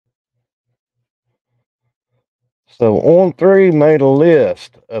So On3 made a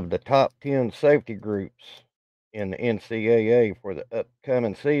list of the top 10 safety groups in the NCAA for the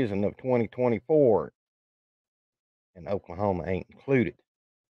upcoming season of 2024, and Oklahoma ain't included.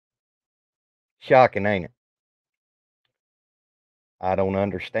 Shocking, ain't it? I don't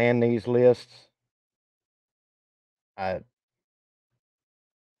understand these lists. I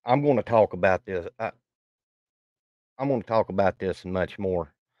I'm going to talk about this. I'm going to talk about this and much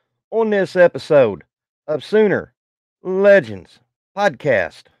more on this episode of Sooner Legends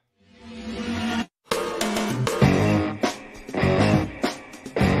Podcast.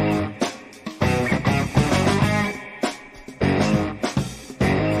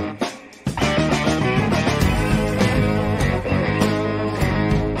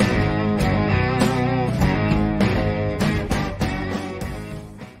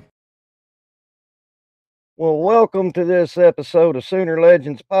 Well, welcome to this episode of Sooner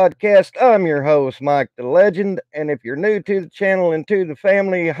Legends Podcast. I'm your host, Mike the Legend, and if you're new to the channel and to the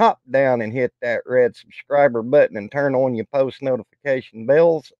family, hop down and hit that red subscriber button and turn on your post notification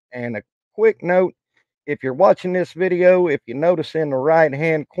bells. And a quick note, if you're watching this video, if you notice in the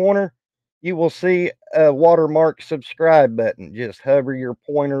right-hand corner, you will see a watermark subscribe button. Just hover your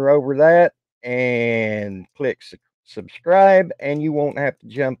pointer over that and click subscribe, and you won't have to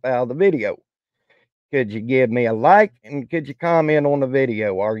jump out of the video. Could you give me a like and could you comment on the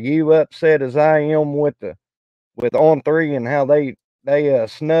video? Are you upset as I am with On3 and how they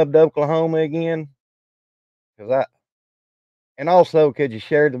snubbed Oklahoma again? And also could you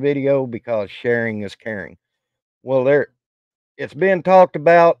share the video because sharing is caring? Well, it's been talked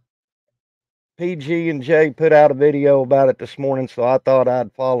about. PG and J put out a video about it this morning, so I thought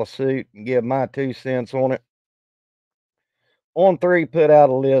I'd follow suit and give my 2 cents on it. On3 put out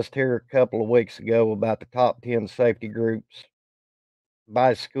a list here a couple of weeks ago about the top 10 safety groups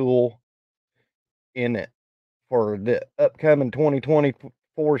by school in it for the upcoming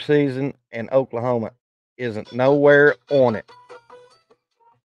 2024 season, and Oklahoma isn't nowhere on it.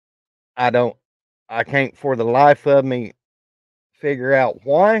 I can't for the life of me figure out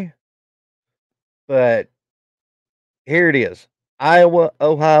why, but here it is. Iowa,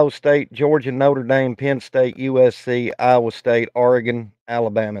 Ohio State, Georgia, Notre Dame, Penn State, USC, Iowa State, Oregon,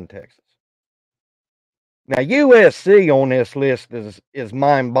 Alabama, and Texas. Now, USC on this list is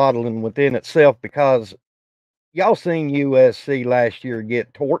mind-boggling within itself because y'all seen USC last year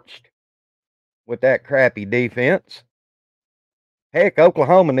get torched with that crappy defense. Heck,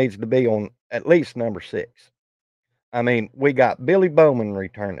 Oklahoma needs to be on at least number 6. I mean, we got Billy Bowman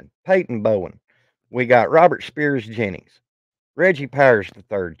returning, Peyton Bowen. We got Robert Spears Jennings, Reggie Powers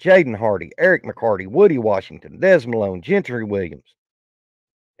III, Jaden Hardy, Eric McCarty, Woody Washington, Des Malone, Gentry Williams.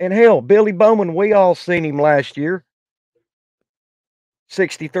 And hell, Billy Bowman, we all seen him last year.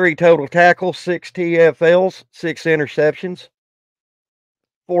 63 total tackles, 6 TFLs, 6 interceptions,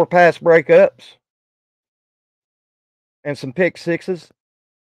 4 pass breakups, and some pick sixes.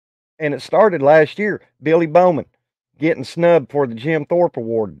 And it started last year. Billy Bowman getting snubbed for the Jim Thorpe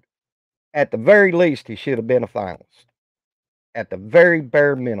Award. At the very least, he should have been a finalist. At the very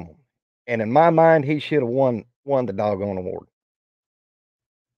bare minimum. And in my mind, he should have won the doggone award.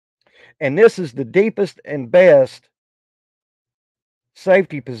 And this is the deepest and best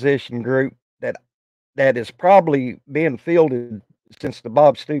safety position group that is probably being fielded since the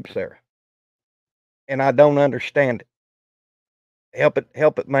Bob Stoops era. And I don't understand it. Help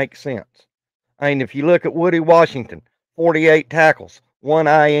it make sense. I mean, if you look at Woody Washington, 48 tackles, 1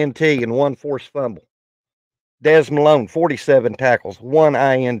 INT, and 1 forced fumble. Des Malone, 47 tackles, 1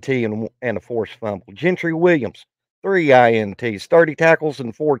 INT, and a forced fumble. Gentry Williams, 3 INTs, 30 tackles,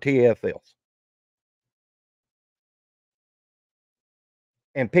 and 4 TFLs.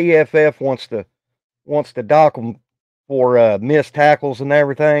 And PFF wants to dock them for missed tackles and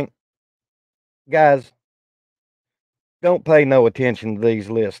everything. Guys, don't pay no attention to these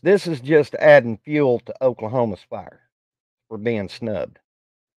lists. This is just adding fuel to Oklahoma's fire for being snubbed.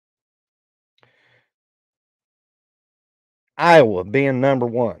 Iowa being number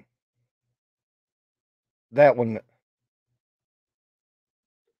 1. That one,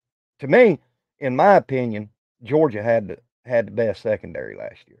 to me, in my opinion, Georgia had the best secondary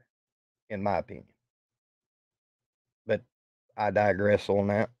last year, in my opinion. But I digress on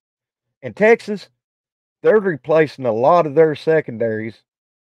that. In Texas, they're replacing a lot of their secondaries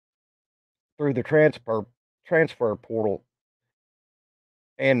through the transfer portal,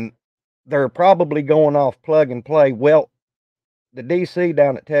 and they're probably going off plug and play. Well, the DC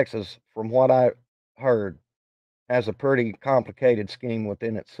down at Texas, from what I heard, has a pretty complicated scheme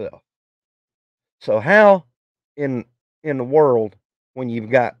within itself. So how in the world, when you've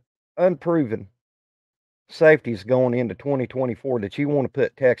got unproven safeties going into 2024 that you want to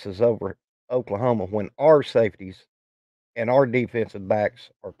put Texas over Oklahoma when our safeties and our defensive backs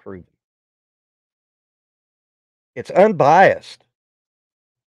are proven? It's unbiased.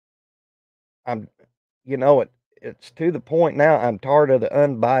 I'm, it's to the point now. I'm tired of the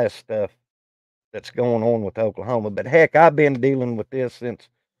unbiased stuff that's going on with Oklahoma. But heck, I've been dealing with this since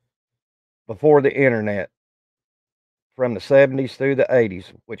before the internet, from the 70s through the 80s,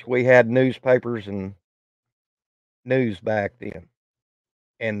 which we had newspapers and news back then.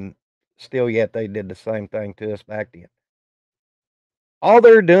 And still yet they did the same thing to us back then. All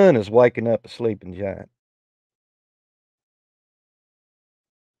they're doing is waking up a sleeping giant.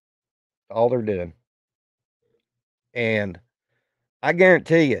 All they're doing. And I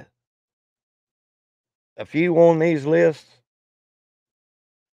guarantee you, a few on these lists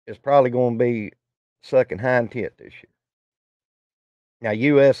is probably going to be sucking hind tit this year. Now,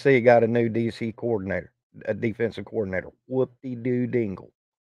 USC got a new DC coordinator, a defensive coordinator. Whoop-de-doo dingle.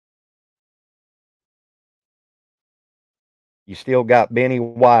 You still got Benny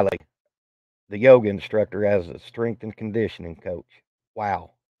Wiley, the yoga instructor, as a strength and conditioning coach.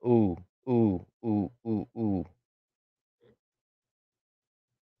 Wow. Ooh, ooh, ooh, ooh, ooh.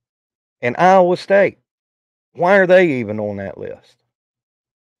 And Iowa State, why are they even on that list?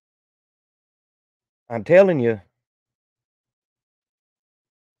 I'm telling you,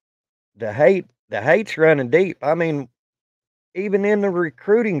 the hate's running deep. I mean, even in the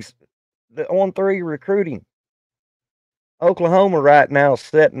recruiting, the on-3 recruiting, Oklahoma right now is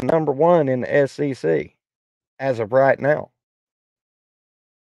sitting #1 in the SEC as of right now.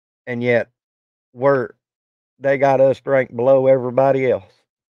 And yet they got us ranked below everybody else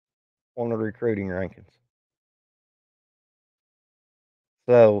on the recruiting rankings.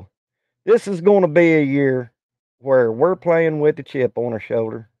 So this is going to be a year where we're playing with the chip on our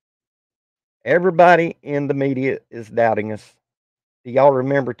shoulder. Everybody in the media is doubting us. Do y'all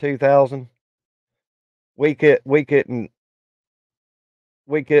remember 2000? We couldn't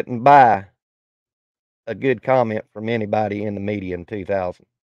buy a good comment from anybody in the media in 2000.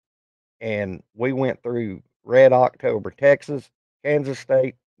 And we went through Red October, Texas, Kansas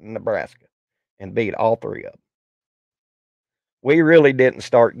State, and Nebraska, and beat all 3 of them. We really didn't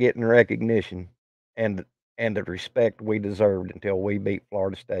start getting recognition and the respect we deserved until we beat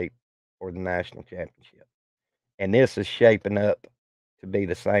Florida State for the national championship. And this is shaping up to be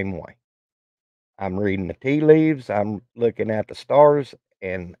the same way. I'm reading the tea leaves, I'm looking at the stars,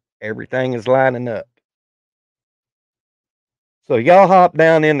 and everything is lining up. So y'all hop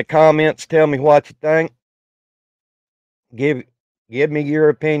down in the comments, tell me what you think. Give me your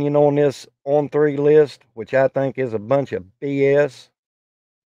opinion on this on-3 list, which I think is a bunch of BS,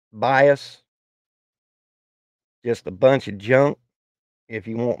 bias, just a bunch of junk. If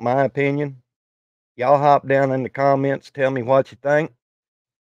you want my opinion, y'all hop down in the comments, tell me what you think.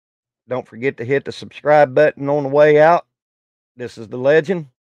 Don't forget to hit the subscribe button on the way out. This is the legend.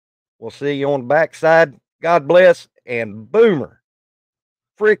 We'll see you on the backside. God bless, and boomer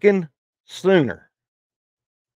freaking sooner.